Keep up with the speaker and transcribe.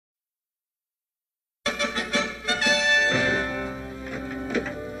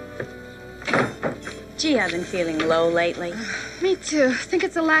Gee, I've been feeling low lately. Me too. Think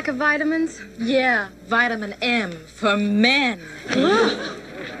it's a lack of vitamins? Yeah, vitamin M for men.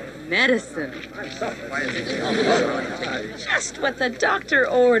 Medicine. Just what the doctor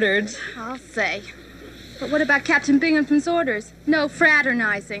ordered. I'll say. But what about Captain Binghamton's orders? No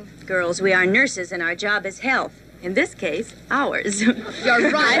fraternizing. Girls, we are nurses and our job is health. In this case, ours. You're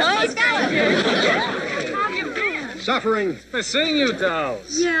right. Suffering. We're seeing you,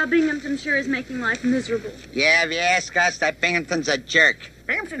 dolls. Yeah, Binghamton sure is making life miserable. Yeah, if you ask us, that Binghamton's a jerk.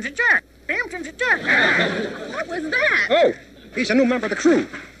 Binghamton's a jerk. Binghamton's a jerk. What was that? Oh, he's a new member of the crew.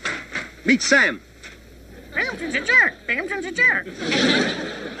 Meet Sam. Binghamton's a jerk. Binghamton's a jerk.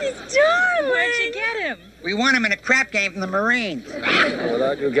 He's darling. Where'd you get him? We won him in a crap game from the Marines. Well,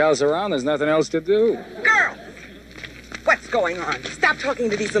 without you gals around, there's nothing else to do. Girl! What's going on? Stop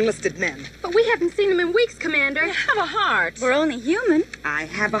talking to these enlisted men. But we haven't seen him in weeks, Commander. You have a heart. We're only human. I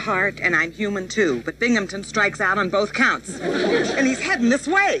have a heart, and I'm human, too. But Binghamton strikes out on both counts. And he's heading this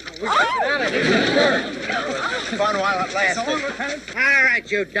way. Fun while it lasts. All right,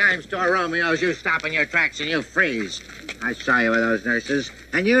 you dime store Romeos, you stop in your tracks and you freeze. I saw you with those nurses,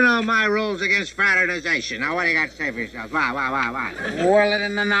 and you know my rules against fraternization. Now, what do you got to say for yourself? Why? Well,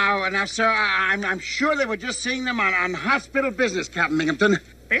 now, sir, I'm sure they were just seeing them on hospital business, Captain Binghamton.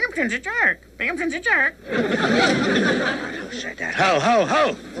 Binghamton's a jerk. Binghamton's a jerk. Who said that? Ho!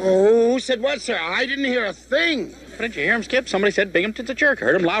 Oh, who said what, sir? I didn't hear a thing. Didn't you hear him, Skip? Somebody said Binghamton's a jerk. I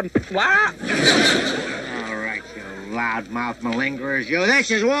heard him loud and... What? All right, you loudmouth malingerers, you. This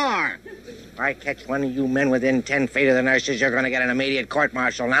is war. If I catch one of you men within 10 feet of the nurses, you're going to get an immediate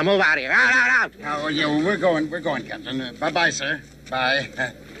court-martial. Now move out of here. Out. Oh, yeah, we're going, Captain. Bye-bye, sir. Bye.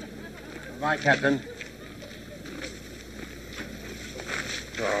 Bye, Captain.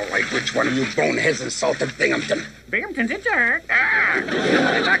 All right, which one of you boneheads insulted Binghamton? Binghamton's a jerk.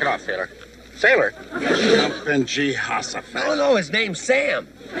 Hey, knock it off, sailor. Sailor? Jumpin' Jehoshaphat. No, his name's Sam.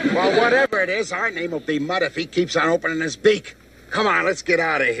 Well, whatever it is, our name will be Mud if he keeps on opening his beak. Come on, let's get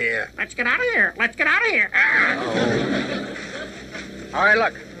out of here. Let's get out of here. Let's get out of here. All right,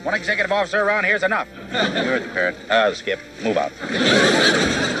 look. One executive officer around here's enough. You're the Parrot. Skip. Move out.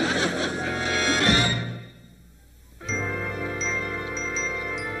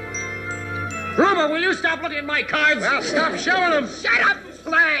 Gruber, will you stop looking at my cards? Well, stop showing them. Shut up,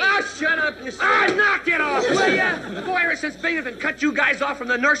 play! Oh, shut up, you son. Knock it off, will ya? Boy, ever since Binghamton cut you guys off from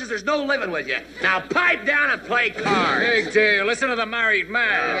the nurses, there's no living with you. Now pipe down and play cards. Big deal. Listen to the married man.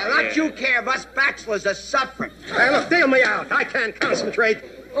 Yeah, don't you care if us bachelors are suffering? Hey, look, deal me out. I can't concentrate.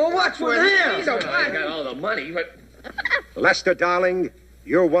 Well, what's with him? He's a I got all the money, but... Lester, darling,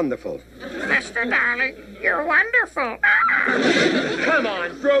 you're wonderful. Lester, darling, you're wonderful. Come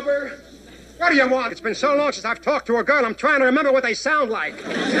on, Gruber. What do you want? It's been so long since I've talked to a girl, I'm trying to remember what they sound like.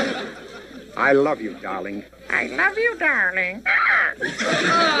 I love you, darling. I love you, darling. Oh,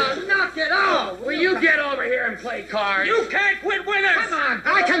 knock it off. Will you get over here and play cards? You can't quit with us. Come on.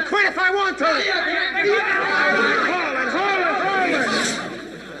 I can quit if I want to. Hold it.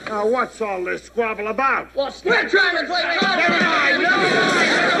 Now, what's all this squabble about? Well, we're trying to play cards. I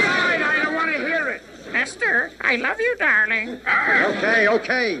don't want to hear it. Lester, I love you, darling.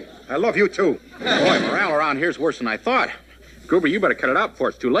 Okay. I love you, too. Boy, morale around here's worse than I thought. Gruber, you better cut it out before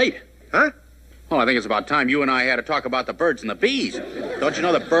it's too late. Huh? Well, I think it's about time you and I had to talk about the birds and the bees. Don't you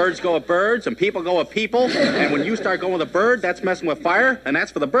know that birds go with birds and people go with people? And when you start going with a bird, that's messing with fire, and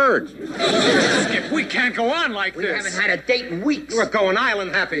that's for the birds. Skip, we can't go on like We this. haven't had a date in weeks. We're going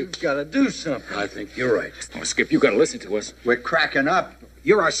island happy. You've got to do something. I think you're right. Oh, Skip, you got to listen to us. We're cracking up.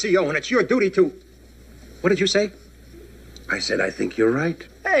 You're our CO, and it's your duty to... What did you say? I said I think you're right.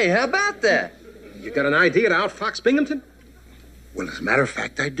 Hey, how about that? You got an idea to outfox Binghamton? Well, as a matter of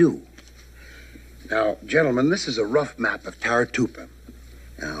fact, I do. Now, gentlemen, this is a rough map of Taratupa.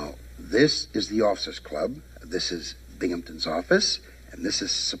 Now, this is the officers' club. This is Binghamton's office. And this is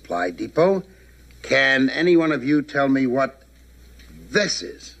Supply Depot. Can any one of you tell me what this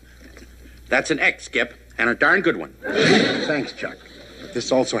is? That's an X, Skip, and a darn good one. Thanks, Chuck. But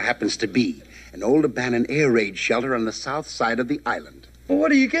this also happens to be an old abandoned air raid shelter on the south side of the island. Well,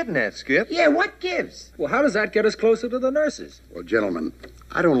 what are you getting at, Skip? Yeah, what gives? Well, how does that get us closer to the nurses? Well, gentlemen,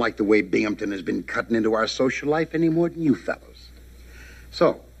 I don't like the way Binghamton has been cutting into our social life any more than you fellows.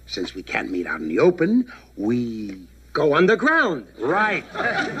 So, since we can't meet out in the open, we go underground. Right.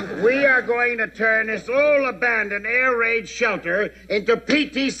 We are going to turn this old abandoned air raid shelter into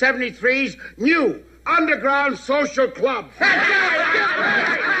PT 73's new underground social club.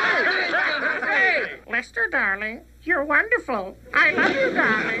 Hey, Lester, darling, you're wonderful. I love you,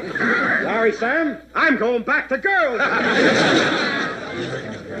 darling. Sorry, Sam. I'm going back to girls.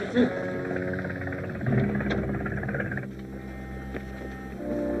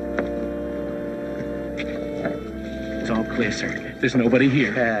 clear, sir. There's nobody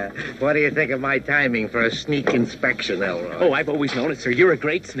here. What do you think of my timing for a sneak inspection, Elroy? Oh, I've always known it, sir. You're a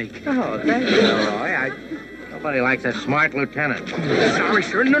great sneak. Oh, thank you, Elroy. Nobody likes a smart lieutenant. Sorry,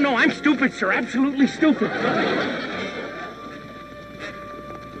 sir. No, I'm stupid, sir. Absolutely stupid.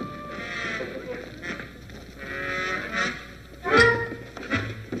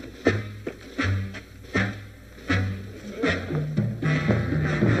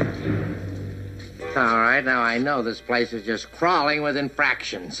 All right, now I know this place is just crawling with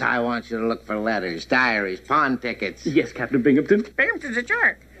infractions. I want you to look for letters, diaries, pawn tickets. Yes, Captain Binghamton. Binghamton's a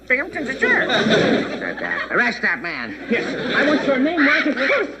jerk. Binghamton's a jerk. Arrest that man. Yes, sir. I want your name right.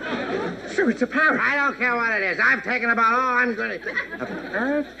 Sir, it's a parrot. I don't care what it is. I've taken about all I'm going to... A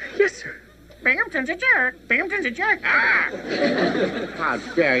parrot? Yes, sir. Binghamton's a jerk. Binghamton's a jerk. Ah! How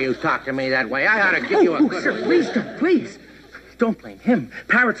dare you talk to me that way? I ought to give you a good... Sir, please don't, please. Don't blame him.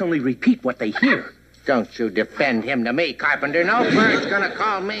 Parrots only repeat what they hear. Don't you defend him to me, Carpenter. No bird's going to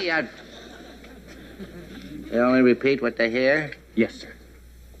call me a... They only repeat what they hear? Yes, sir.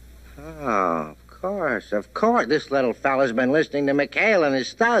 Oh, of course. This little fella's been listening to McHale and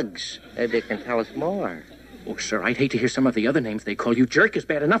his thugs. Maybe he can tell us more. Oh, sir, I'd hate to hear some of the other names they call you. Jerk is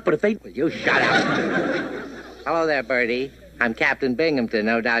bad enough, but if they... Will you shut up? Hello there, Bertie. I'm Captain Binghamton.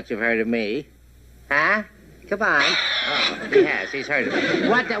 No doubt you've heard of me. Huh? Come on. Oh, he has. He's heard of me.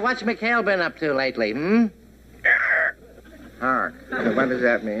 What's McHale been up to lately, Ark. What does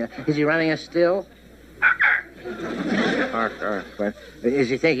that mean? Is he running a still? Ark. Is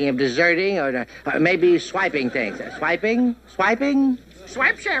he thinking of deserting or maybe swiping things? Swiping? Swipe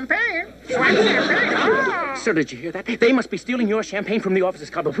champagne. Swipe champagne. Oh. Sir, did you hear that? They must be stealing your champagne from the officers'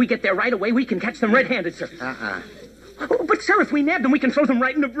 club. If we get there right away, we can catch them red-handed, sir. Oh, but, sir, if we nab them, we can throw them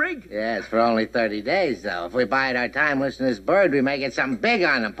right in the brig. Yes, for only 30 days, though. If we bide our time listening to this bird, we may get something big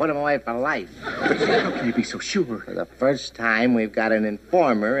on them, put them away for life. But, sir, how can you be so sure? For the first time, we've got an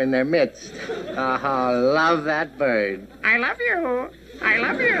informer in their midst. Oh, love that bird. I love you. I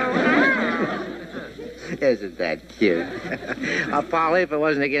love you. Oh. Isn't that cute? Polly, if it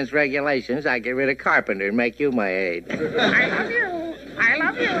wasn't against regulations, I'd get rid of Carpenter and make you my aide. I love you. I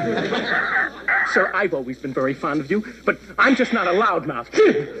love you. Sir, I've always been very fond of you, but I'm just not a loudmouth.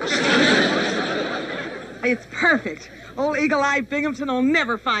 It's perfect. Old Eagle-Eye Binghamton will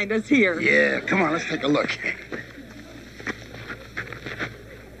never find us here. Yeah, come on, let's take a look.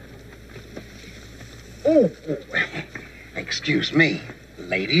 Oh, excuse me.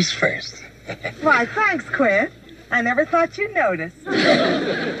 Ladies first. Why, thanks, Quint. I never thought you'd notice.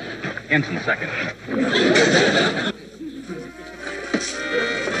 Ensign second.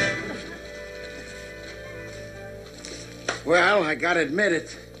 Well, I gotta admit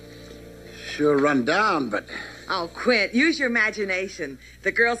it. Sure run down, but... Oh, Quint, use your imagination.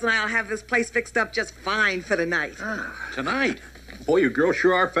 The girls and I'll have this place fixed up just fine for the night. Tonight? Boy, you girls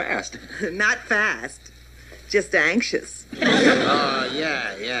sure are fast. Not fast, just anxious. Oh,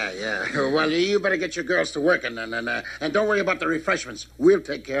 yeah. Well, you better get your girls to work and don't worry about the refreshments. We'll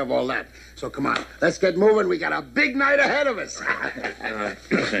take care of all that. So come on, let's get moving. We got a big night ahead of us.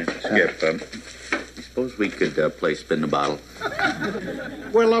 Skip, suppose we could play spin the bottle.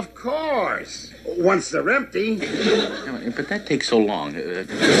 Well, of course. Once they're empty. But that takes so long.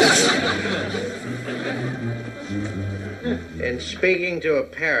 In speaking to a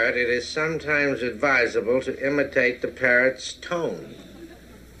parrot, it is sometimes advisable to imitate the parrot's tone.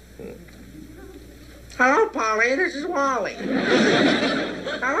 Hello, Polly, this is Wally.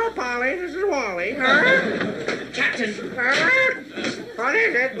 Hello, Polly, this is Wally. Captain! What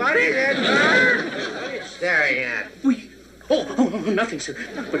is it? What are you staring at? Oh, nothing, sir.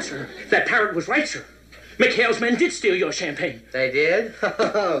 But, sir, that parrot was right, sir. McHale's men did steal your champagne. They did?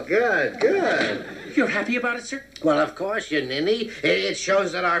 Oh, good. You're happy about it, sir? Well, of course, you ninny. It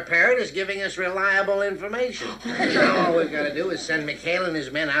shows that our parrot is giving us reliable information. Now all we've got to do is send McHale and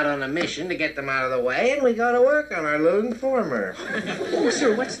his men out on a mission to get them out of the way, and we go to work on our little informer. Oh,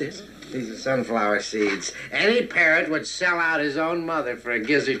 sir, what's this? These are sunflower seeds. Any parrot would sell out his own mother for a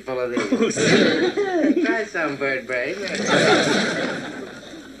gizzard full of these. Try some, bird brain.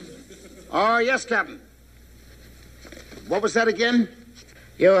 Oh, yes, Captain. What was that again?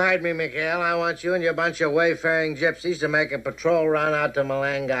 You heard me, McHale. I want you and your bunch of wayfaring gypsies to make a patrol run out to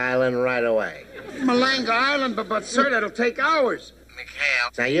Malanga Island right away. Malanga Island, but sir, that'll take hours.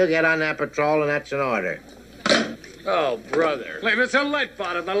 McHale. Now, you get on that patrol, and that's an order. Oh, brother. Leave us a lead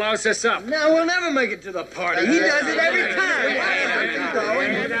bottom to louse us up. No, we'll never make it to the party. He does it every time.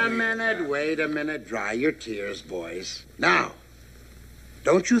 Wait a minute. Dry your tears, boys. Now,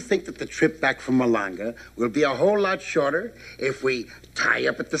 don't you think that the trip back from Malanga will be a whole lot shorter if we tie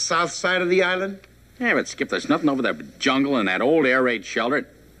up at the south side of the island? Yeah, but Skip, there's nothing over the jungle and that old air raid shelter.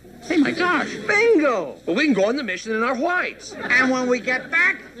 Hey, my gosh. Bingo! Well, we can go on the mission in our whites. And when we get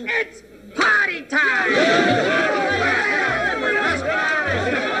back, it's party time!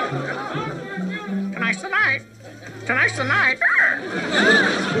 Tonight's the night. Tonight's the night.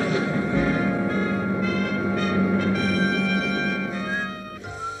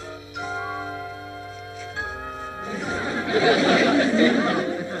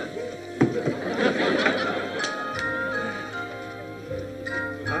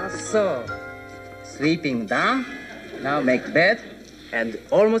 So, sleeping down, now make bed, and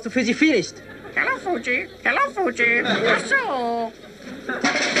almost finished. Hello, Fuji. Hello, Fuji. So.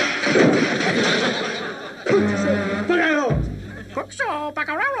 Cookso,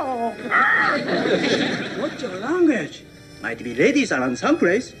 Bacararo. What's your language? Might be ladies around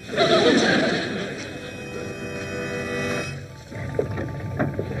someplace.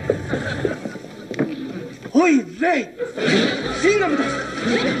 Oi, wait! Sing of this!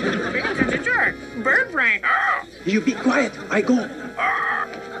 Binghamton's a jerk. Bird brain. You be quiet, I go.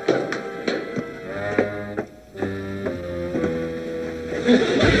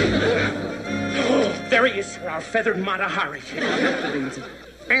 There he is, sir, our feathered Matahari.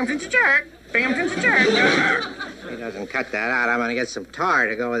 Binghamton's a jerk. Binghamton's a jerk. He doesn't cut that out. I'm going to get some tar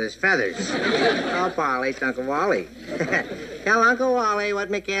to go with his feathers. Oh, Polly, it's Uncle Wally. Tell Uncle Wally what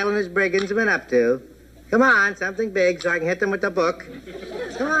McHale and his brigands have been up to. Come on, something big so I can hit them with the book.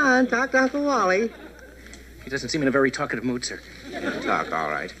 Come on, talk to Uncle Wally. He doesn't seem in a very talkative mood, sir. Talk, all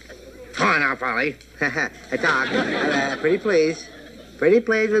right. Come on now, Polly. Talk. Pretty please. Pretty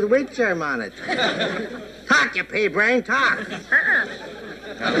please with wheat germ on it. Talk, you pea-brain, talk.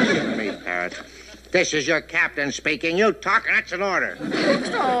 Now, listen to me, Parrot. This is your captain speaking. You talk, and that's an order.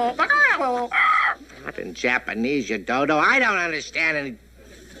 Cookso, Bacararo. Not in Japanese, you dodo. I don't understand any...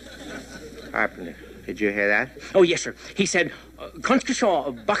 Carpenter, did you hear that? Oh, yes, sir. He said,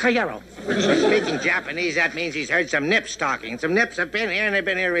 Konskisho Bakayaro. So speaking Japanese, that means he's heard some nips talking. Some nips have been here, and they've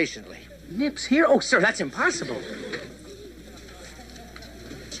been here recently. Nips here? Oh, sir, that's impossible.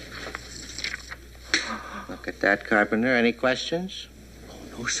 Look at that, Carpenter. Any questions?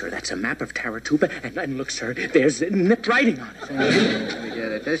 Oh, sir, that's a map of Taratuba. And look, sir, there's nip writing on it. We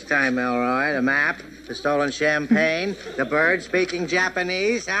did it this time, Elroy. The map, the stolen champagne, the bird speaking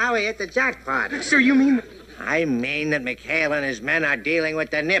Japanese. How we hit the jackpot. Sir, you mean... I mean that McHale and his men are dealing with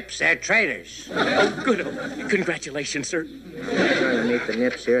the nips. They're traitors. Oh, good. Oh, congratulations, sir. I'm going to meet the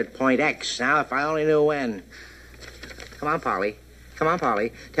nips here at Point X. Now, if I only knew when. Come on, Polly. Come on,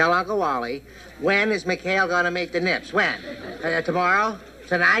 Polly. Tell Uncle Wally, when is McHale going to meet the nips? When? Tomorrow?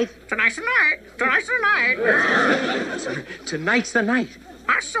 Tonight? Tonight's the night. Tonight's the night. Sir, tonight's the night.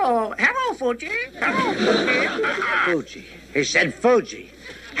 So, hello, Fuji. Hello, Fuji. Fuji. He said Fuji.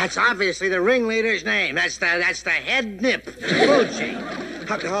 That's obviously the ringleader's name. That's the head nip. Fuji.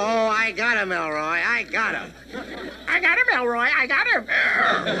 Oh, I got him, Elroy. I got him. I got him, Elroy. I got him.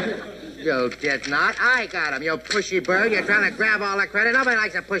 You did not. I got him, you pushy bird. You're trying to grab all the credit. Nobody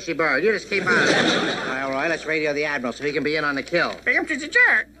likes a pushy bird. You just keep out of it. Now, Elroy, let's radio the Admiral so he can be in on the kill. Binghamton's a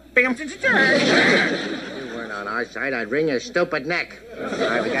jerk. Binghamton's a jerk. If you weren't on our side, I'd wring your stupid neck. All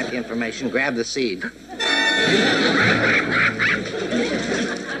right, we got the information. Grab the seed.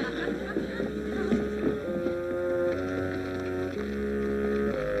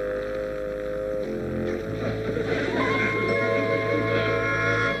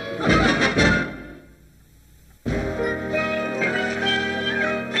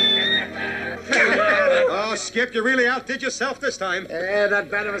 Skip, you really outdid yourself this time. Not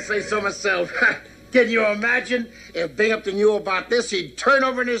bad if I say so myself. Can you imagine? If Binghamton knew about this, he'd turn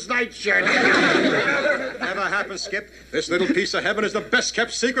over in his nightshirt. Never happened, Skip. This little piece of heaven is the best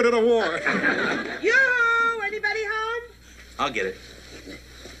kept secret of the war. Yoo-hoo! Anybody home? I'll get it.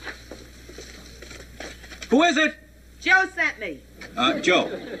 Who is it? Joe sent me.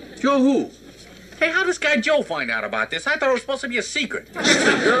 Joe. Joe who? Hey, how does Guy Joe find out about this? I thought it was supposed to be a secret.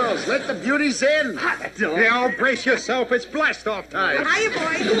 Girls, let the beauties in. Now, brace yourself. It's blast-off time. Hiya,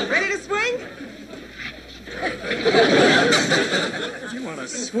 boys. Ready to swing? You want to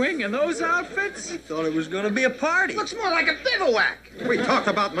swing in those outfits? I thought it was going to be a party. Looks more like a bivouac. We talked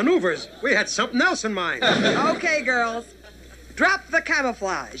about maneuvers. We had something else in mind. Okay, girls. Drop the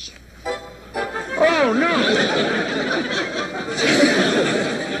camouflage. Oh, no.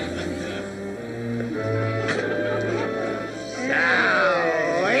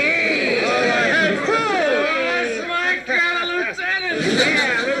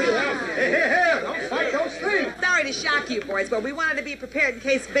 to shock you, boys, but we wanted to be prepared in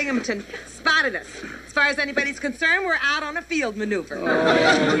case Binghamton spotted us. As far as anybody's concerned, we're out on a field maneuver.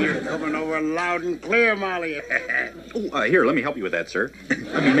 Oh, you're coming over loud and clear, Molly. Here, let me help you with that, sir.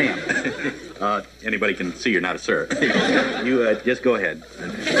 I mean, ma'am. Anybody can see you're not a sir. You just go ahead.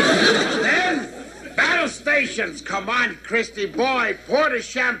 Then, battle stations. Come on, Christy boy. Pour the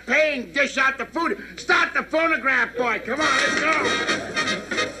champagne, dish out the food. Start the phonograph, boy. Come on, let's go.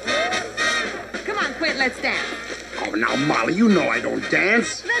 Come on, Quint, let's dance. Oh, now, Molly, you know I don't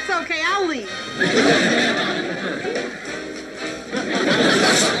dance. That's okay, I'll leave.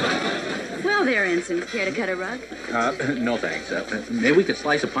 Well, there, Ensign. Care to cut a rug? No, thanks. Maybe we could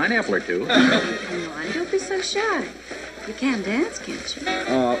slice a pineapple or two. Come on, don't be so shy. You can dance, can't you?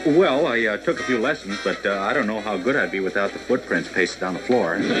 Well, I took a few lessons, but I don't know how good I'd be without the footprints pasted on the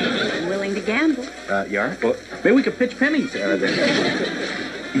floor. I'm willing to gamble. You are? Well, maybe we could pitch pennies then.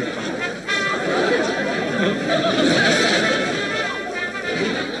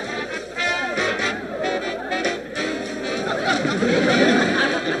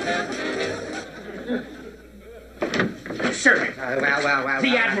 Sir, Well.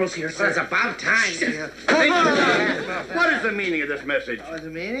 the Admiral's here, sir. It's about time. What is the meaning of this message? What's the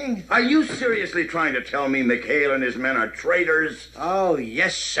meaning? Are you seriously trying to tell me McHale and his men are traitors? Oh,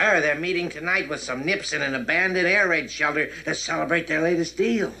 yes, sir. They're meeting tonight with some nips in an abandoned air raid shelter to celebrate their latest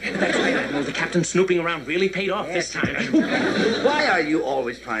deal. That's right, Admiral. The captain snooping around really paid off this time. Why are you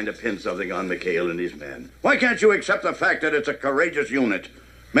always trying to pin something on McHale and his men? Why can't you accept the fact that it's a courageous unit,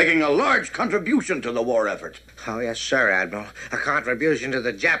 making a large contribution to the war effort? Oh, yes, sir, Admiral. A contribution to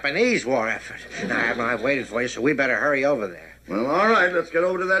the Japanese war effort. Now, Admiral, I've waited for you, so we better hurry over there. Well, all right, let's get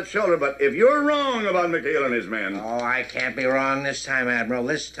over to that shelter. But if you're wrong about McHale and his men... Oh, I can't be wrong this time, Admiral.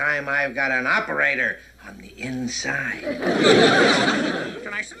 This time I've got an operator on the inside.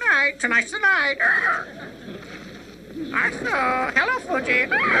 Tonight's the night. Tonight's the night. I saw. Hello, Fuji.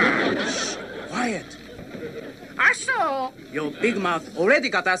 Quiet. I saw. Your big mouth already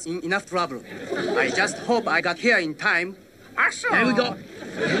got us in enough trouble. I just hope I got here in time. I saw. There we go.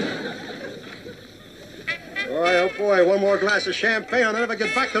 Boy, oh boy, one more glass of champagne, I'll never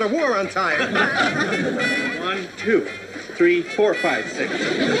get back to the war on time. 1, 2, 3, 4, 5, 6,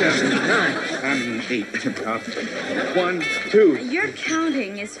 7, 9, 8. 1, 2. Your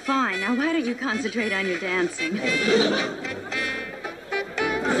counting is fine. Now, why don't you concentrate on your dancing?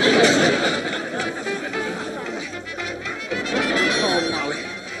 Oh,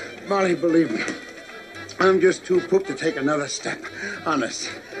 Molly, believe me. I'm just too pooped to take another step. Honest.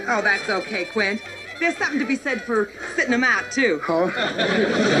 Oh, that's okay, Quint. There's something to be said for sitting them out, too. Oh?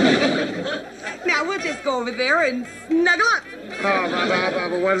 Now, we'll just go over there and snuggle up.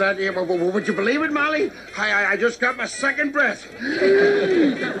 Would you believe it, Molly? I just got my second breath.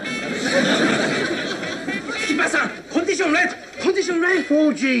 Condition red! Condition red!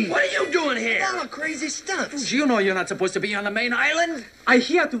 Fuji! What are you doing here? All crazy stunts. You know you're not supposed to be on the main island. I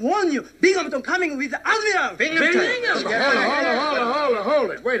here to warn you. Binghamton coming with the Admiral.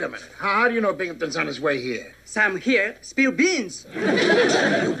 Hold it. Wait a minute. How do you know Binghamton's on his way here? Sam here spill beans.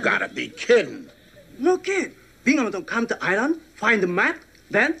 You gotta be kidding. No kid. Binghamton come to island, find the map,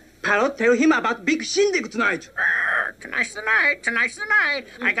 then Parrot tell him about big shindig tonight. Tonight's the night. Tonight's the night.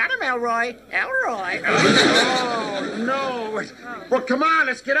 I got him, Elroy. Elroy. Oh, no. Well, come on.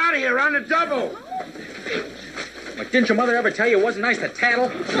 Let's get out of here on the double. Like, didn't your mother ever tell you it wasn't nice to tattle?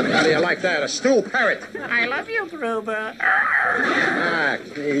 How do you like that? A stool parrot. I love you, Gruber. Ah,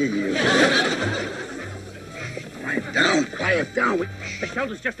 you. Quiet down. The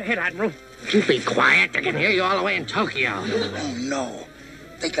shelter's just ahead, Admiral. You be quiet. They can hear you all the way in Tokyo. Oh, no.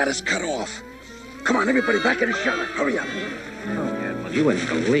 They got us cut off. Come on, everybody back in the shelter. Hurry up. Oh, Admiral, you wouldn't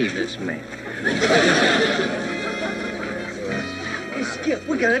believe this man. Hey, Skip,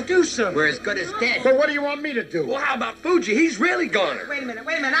 we gotta do something. We're as good as dead. Well, what do you want me to do? Well, how about Fuji? He's really goner. Wait a minute.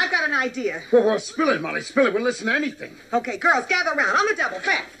 I've got an idea. Well, spill it, Molly. Spill it. We'll listen to anything. Okay, girls, gather around. On the double,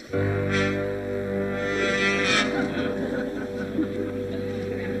 fast.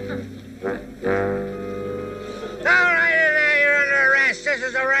 All right, in there, you're under arrest. This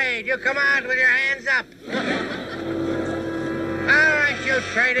is a raid. You come out with your hands up. All right, you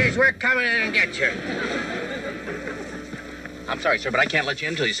traitors, we're coming in and get you. I'm sorry, sir, but I can't let you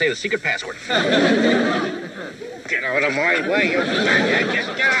in until you say the secret password. Get out of my way, you fat.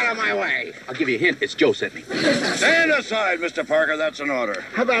 Just get out of my way. I'll give you a hint. It's Joe sent me. Stand aside, Mr. Parker. That's an order.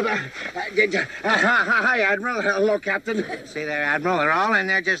 Hi, Admiral. Hello, Captain. See there, Admiral, they're all in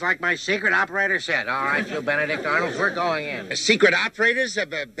there just like my secret operator said. All right, you Benedict Arnolds, we're going in. Secret operators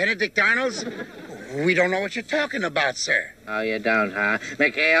of Benedict Arnold's? We don't know what you're talking about, sir. Oh, you don't, huh?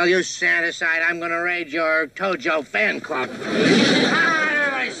 McHale, you stand aside. I'm going to raid your Tojo fan club. All right,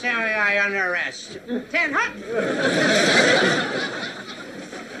 everybody, stand where you are. You're under arrest. 10 hut.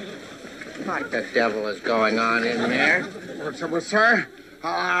 What the devil is going on in there? Well, sir,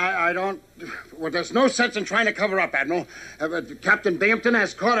 I don't... Well, there's no sense in trying to cover up, Admiral. Captain Binghamton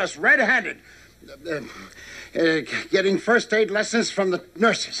has caught us red-handed. Getting first aid lessons from the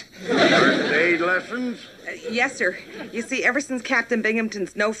nurses. First aid lessons? Yes, sir. You see, ever since Captain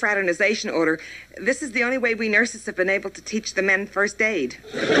Binghamton's no fraternization order, this is the only way we nurses have been able to teach the men first aid.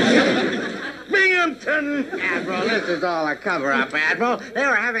 Binghamton! Admiral, this is all a cover-up, Admiral. They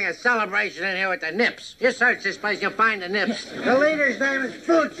were having a celebration in here with the Nips. You search this place, you'll find the Nips. The leader's name is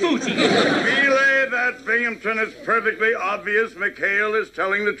Fuji. Belay that, Binghamton. It's perfectly obvious McHale is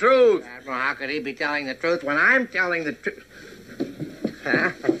telling the truth. Admiral, how could he be telling the truth when I'm telling the truth?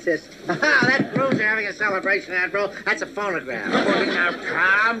 Huh? What's this? Oh, that proves they're having a celebration, Admiral. That's a phonograph. Now,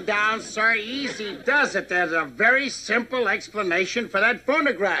 calm down, sir. Easy does it. There's a very simple explanation for that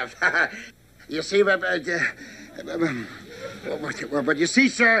phonograph. You see, but you see,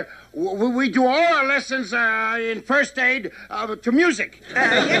 sir, we do all our lessons in first aid to music.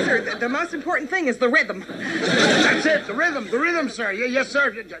 Yes, sir. The most important thing is the rhythm. That's it, the rhythm, sir. Yes,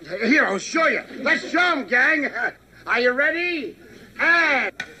 sir. Here, I'll show you. Let's show 'em, gang. Are you ready?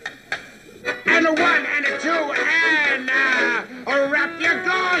 And a 1 and a 2 and wrap your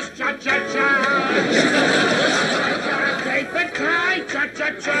gauze, cha-cha-cha. Tape it tight,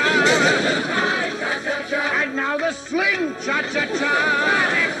 cha-cha-cha. And now the sling, cha-cha-cha.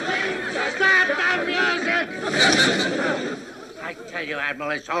 Stop the music. I tell you, Admiral,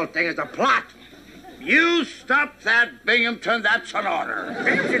 this whole thing is a plot. You stop that, Binghamton. That's an order.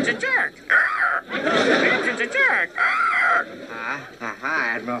 Binghamton's a jerk. Binghamton's a jerk.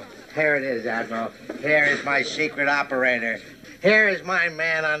 Admiral. Here it is, Admiral. Here is my secret operator. Here is my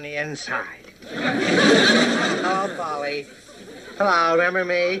man on the inside. Oh, Polly. Hello, remember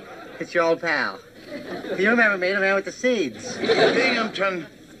me? It's your old pal. You remember me, the man with the seeds. Binghamton,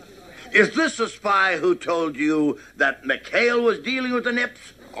 is this a spy who told you that McHale was dealing with the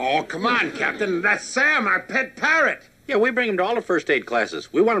Nips? Oh, come on, Captain. That's Sam, our pet parrot. Yeah, we bring him to all the first aid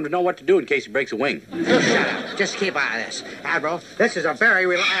classes. We want him to know what to do in case he breaks a wing. Shut up. Just keep out of this. Admiral, this is a very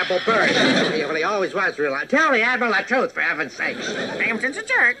reliable bird. Well, he always was reliable. Tell the Admiral the truth, for heaven's sakes. Binghamton's a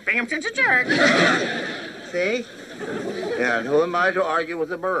jerk. Binghamton's a jerk. See? Yeah, and who am I to argue with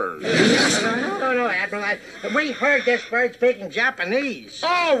the bird? No, Admiral. We heard this bird speaking Japanese.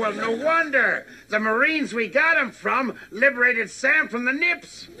 Oh, well, no wonder. The Marines we got him from liberated Sam from the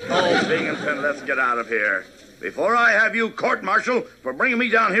Nips. Oh, Binghamton, let's get out of here. Before I have you court-martialed for bringing me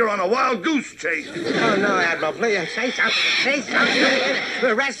down here on a wild goose chase. Oh, no, Admiral, please, say something. Say something.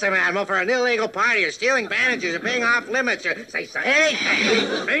 Arrest him, Admiral, for an illegal party or stealing bandages or being off limits or say something.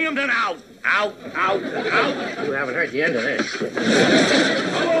 Anything. Binghamton, out. Out. You haven't heard the end of this.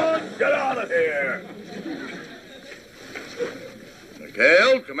 Come on, get out of here.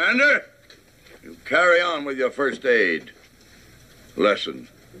 McHale, Commander, you carry on with your first aid lesson.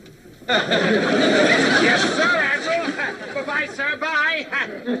 Yes, sir, Admiral. Bye-bye, sir. Bye.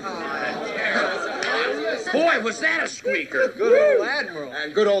 Boy, was that a squeaker. Good old Admiral.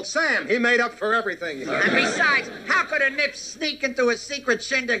 And good old Sam. He made up for everything. And besides, how could a nip sneak into a secret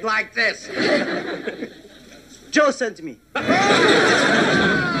shindig like this? Joe sent me.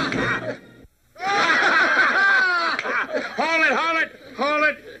 Hold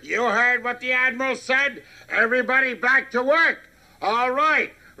it. You heard what the Admiral said? Everybody back to work. All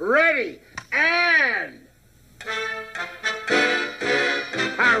right. Ready, and...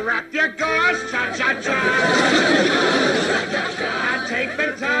 wrap your gauze, cha-cha-cha. Tape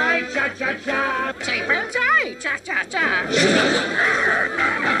it tight, cha-cha-cha. Tape it tight, cha-cha-cha.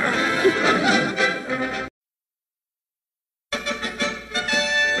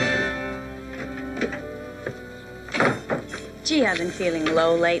 Gee, I've been feeling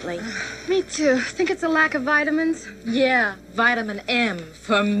low lately. Me too. Think it's a lack of vitamins? Yeah, vitamin M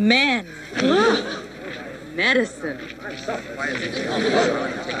for men. Medicine.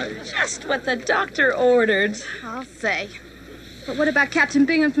 Just what the doctor ordered. I'll say. But what about Captain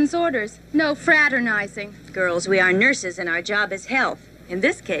Binghamton's orders? No fraternizing. Girls, we are nurses and our job is health. In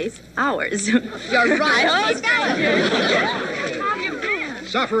this case, ours. You're right. I always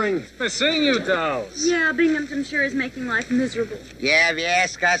Suffering. They're seeing you, dolls. Yeah, Binghamton sure is making life miserable. Yeah, if you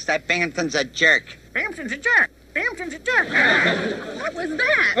ask us, that Binghamton's a jerk. Binghamton's a jerk. Binghamton's a jerk. What was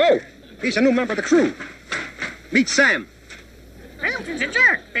that? Oh, he's a new member of the crew. Meet Sam. Binghamton's a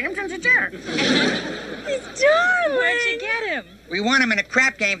jerk. Binghamton's a jerk. He's darling. Where'd you get him? We won him in a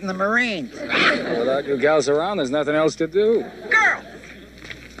crap game from the Marines. Without you gals around, there's nothing else to do. Girls!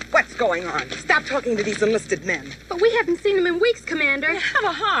 What's going on? Stop talking to these enlisted men. But we haven't seen him in weeks, Commander. I have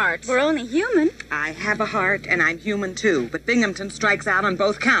a heart. We're only human. I have a heart, and I'm human too, but Binghamton strikes out on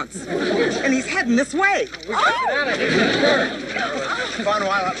both counts. And he's heading this way. Fun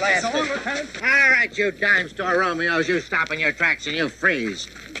while it lasts. All right, you dime store Romeos, you stop in your tracks and you freeze.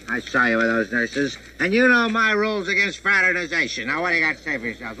 I saw you with those nurses, and you know my rules against fraternization. Now, what do you got to say for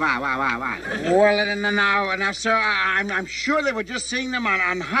yourself? Why? Well, now, sir, I'm sure they were just seeing them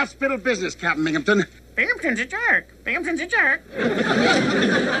on hospital business, Captain Binghamton. Binghamton's a jerk. Binghamton's a jerk.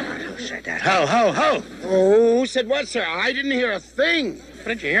 Who said that? Ho! Oh, who said what, sir? I didn't hear a thing.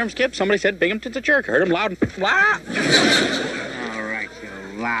 Didn't you hear him, Skip? Somebody said Binghamton's a jerk. I heard him loud and loud. All right, you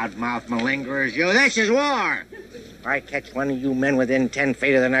loudmouth malingerers, you. This is war. If I catch one of you men within 10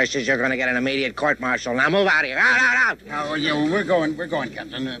 feet of the nurses, you're going to get an immediate court-martial. Now move out of here. Out! Oh, yeah, well, we're going,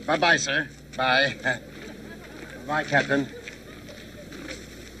 Captain. Bye-bye, sir. Bye. Bye, Captain.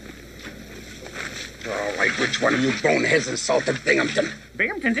 All right, which one of you boneheads insulted Binghamton?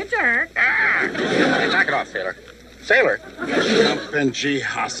 Binghamton's a jerk. Knock it off, Sailor. Sailor? Jumpin'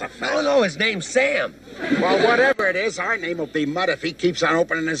 Jehoshaphat. No, his name's Sam. Well, whatever it is, our name will be Mud if he keeps on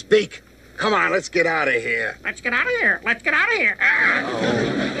opening his beak. Come on, let's get out of here. Let's get out of here.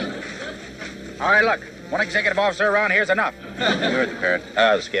 All right, look. One executive officer around here's enough. You heard the Parrot.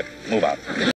 Skip. Move out.